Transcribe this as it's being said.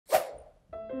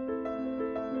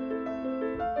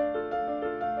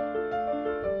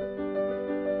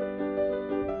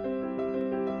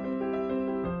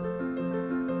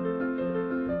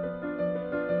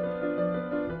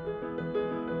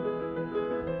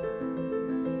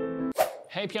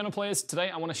Hey piano players, today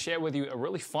I want to share with you a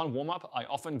really fun warm-up I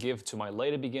often give to my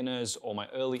later beginners or my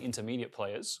early intermediate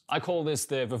players. I call this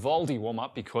the Vivaldi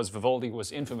warm-up because Vivaldi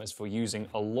was infamous for using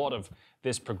a lot of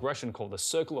this progression called the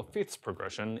circle of fifths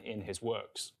progression in his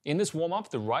works. In this warm-up,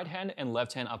 the right hand and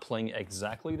left hand are playing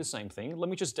exactly the same thing. Let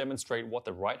me just demonstrate what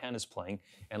the right hand is playing,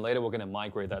 and later we're going to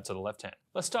migrate that to the left hand.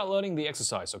 Let's start learning the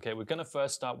exercise, okay? We're going to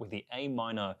first start with the A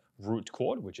minor root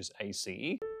chord, which is A, C,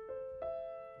 E.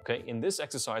 Okay, in this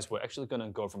exercise, we're actually going to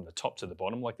go from the top to the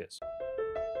bottom like this.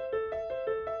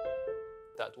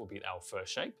 That will be our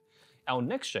first shape. Our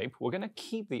next shape, we're going to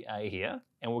keep the A here,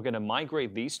 and we're going to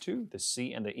migrate these two, the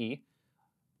C and the E,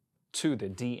 to the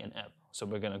D and F. So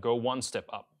we're going to go one step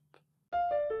up.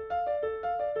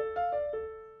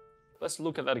 Let's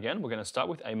look at that again. We're going to start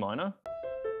with A minor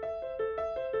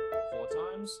 4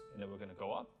 times, and then we're going to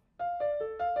go up.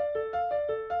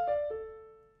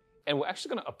 And we're actually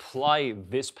going to apply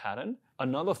this pattern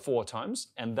another 4 times,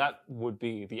 and that would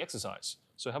be the exercise.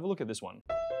 So have a look at this one.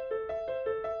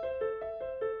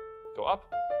 Go up.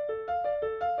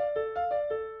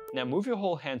 Now move your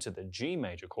whole hand to the G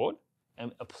major chord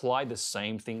and apply the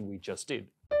same thing we just did.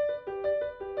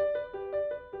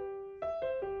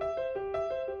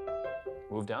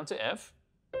 Move down to F.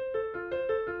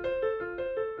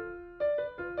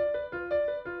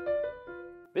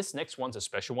 This next one's a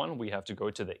special one. We have to go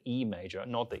to the E major,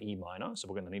 not the E minor. So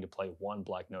we're going to need to play one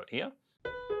black note here.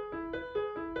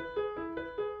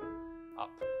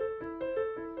 Up.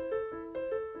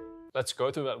 Let's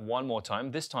go through that one more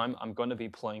time. This time I'm going to be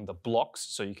playing the blocks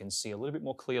so you can see a little bit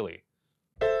more clearly.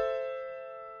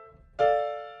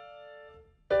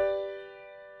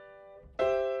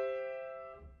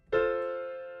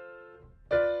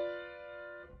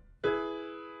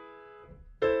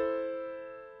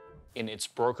 In its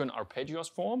broken arpeggios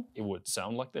form, it would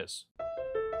sound like this.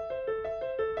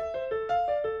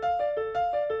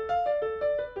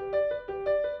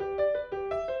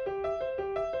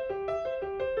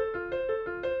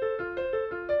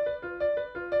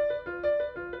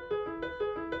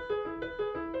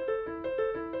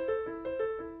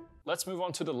 Let's move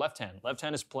on to the left hand. Left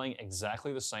hand is playing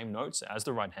exactly the same notes as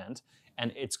the right hand,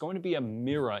 and it's going to be a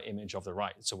mirror image of the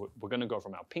right. So we're going to go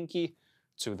from our pinky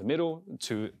to the middle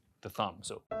to the thumb,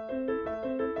 so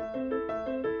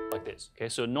like this. Okay,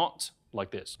 so not like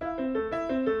this.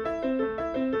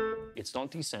 It's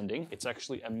not descending, it's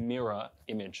actually a mirror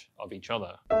image of each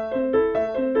other.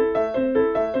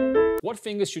 What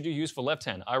fingers should you use for left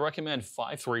hand? I recommend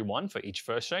 5, 3, 1 for each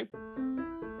first shape.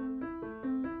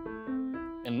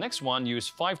 And next one, use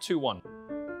 5, 2, 1.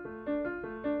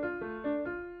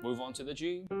 Move on to the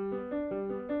G.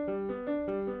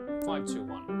 5, 2,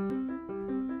 1.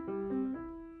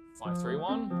 5, 3,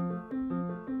 1,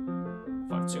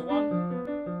 5, 2, 1,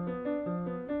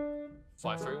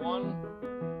 5, 3, 1,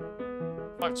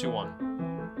 5, 2, 1.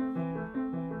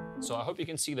 So I hope you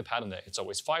can see the pattern there. It's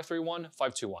always 5, 3, 1,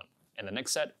 5, 2, 1. And the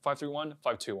next set, 5, 3, 1,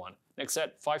 5, 2, 1. Next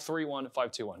set, 5, 3, 1,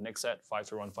 5, 2, 1. Next set, 5,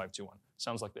 3, 1, 5, 2, 1.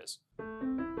 Sounds like this. 2,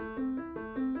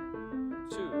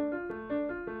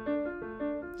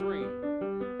 3,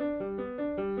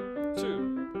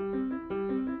 2,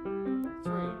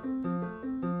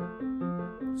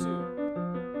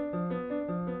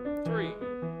 3,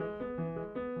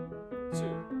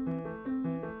 2.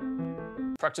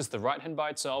 Practice the right hand by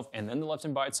itself and then the left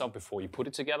hand by itself before you put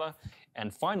it together.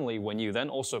 And finally, when you then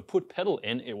also put pedal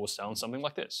in, it will sound something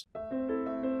like this.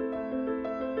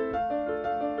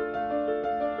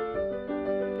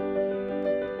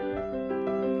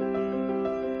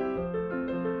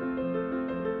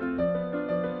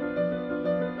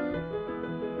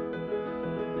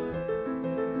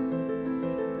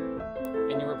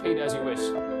 And you repeat as you wish.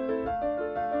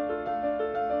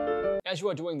 As you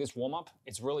are doing this warm-up,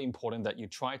 it's really important that you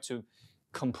try to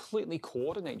completely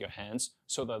coordinate your hands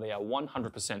so that they are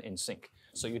 100% in sync.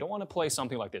 So you don't want to play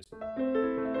something like this.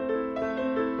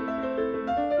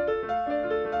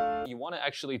 You want to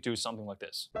actually do something like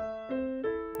this.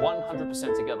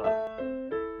 100% together.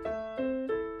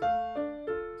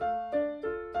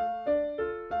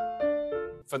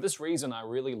 For this reason, I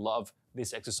really love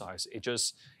this exercise. It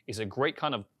just is a great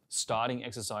kind of starting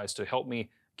exercise to help me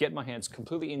get my hands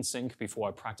completely in sync before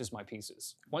I practice my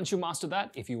pieces. Once you master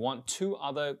that, if you want 2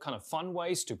 other kind of fun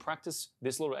ways to practice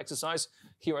this little exercise,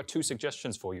 here are 2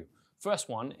 suggestions for you. First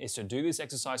one is to do this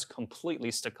exercise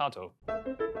completely staccato.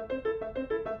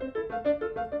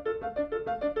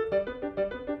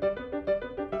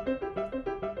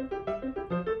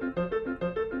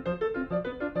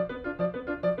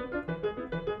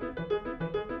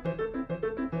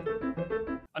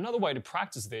 Another way to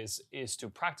practice this is to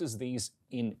practice these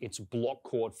in its block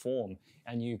chord form,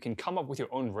 and you can come up with your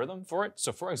own rhythm for it.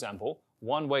 So for example,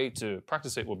 one way to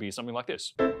practice it would be something like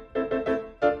this.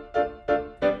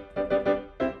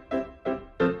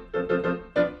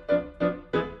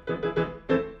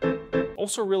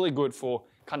 Also really good for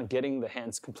kind of getting the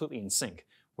hands completely in sync.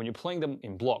 When you're playing them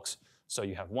in blocks, so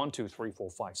you have 1, 2, 3, 4,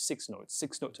 5, 6 notes,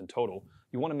 6 notes in total,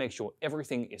 you want to make sure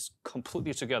everything is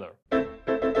completely together.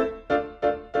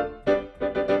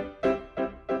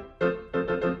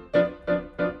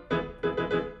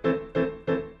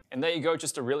 And there you go,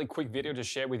 just a really quick video to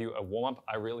share with you a warm-up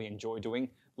I really enjoy doing.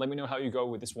 Let me know how you go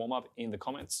with this warm-up in the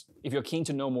comments. If you're keen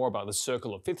to know more about the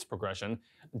circle of fifths progression,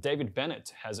 David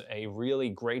Bennett has a really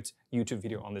great YouTube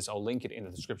video on this. I'll link it in the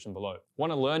description below.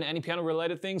 Want to learn any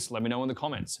piano-related things? Let me know in the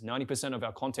comments. 90% of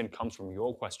our content comes from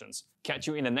your questions. Catch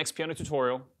you in the next piano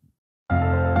tutorial.